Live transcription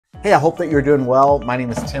Hey, I hope that you're doing well. My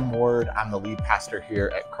name is Tim Ward. I'm the lead pastor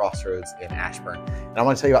here at Crossroads in Ashburn. And I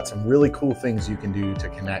want to tell you about some really cool things you can do to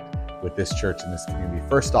connect with this church and this community.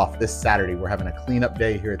 First off, this Saturday, we're having a cleanup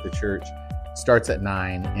day here at the church. Starts at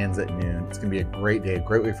 9, ends at noon. It's going to be a great day, a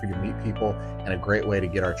great way for you to meet people, and a great way to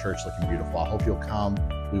get our church looking beautiful. I hope you'll come.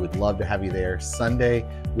 We would love to have you there. Sunday,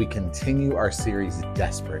 we continue our series,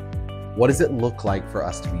 Desperate. What does it look like for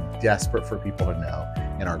us to be desperate for people to know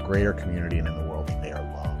in our greater community and in the world that they are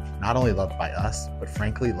loved? Not only loved by us, but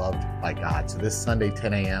frankly loved by God. So this Sunday,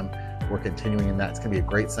 10 a.m., we're continuing in that. It's going to be a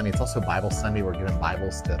great Sunday. It's also Bible Sunday. We're giving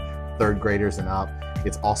Bibles to third graders and up.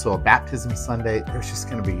 It's also a baptism Sunday. There's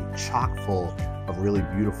just going to be chock full of really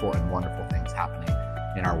beautiful and wonderful things happening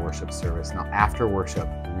in our worship service. Now, after worship,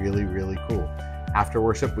 really, really cool. After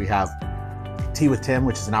worship, we have Tea with Tim,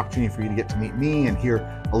 which is an opportunity for you to get to meet me and hear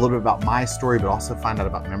a little bit about my story, but also find out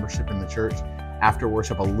about membership in the church. After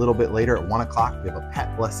worship, a little bit later at 1 o'clock, we have a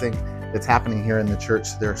pet blessing that's happening here in the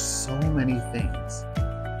church. There are so many things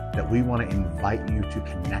that we want to invite you to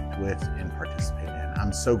connect with and participate in.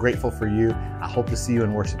 I'm so grateful for you. I hope to see you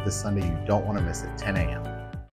in worship this Sunday. You don't want to miss it, 10 a.m.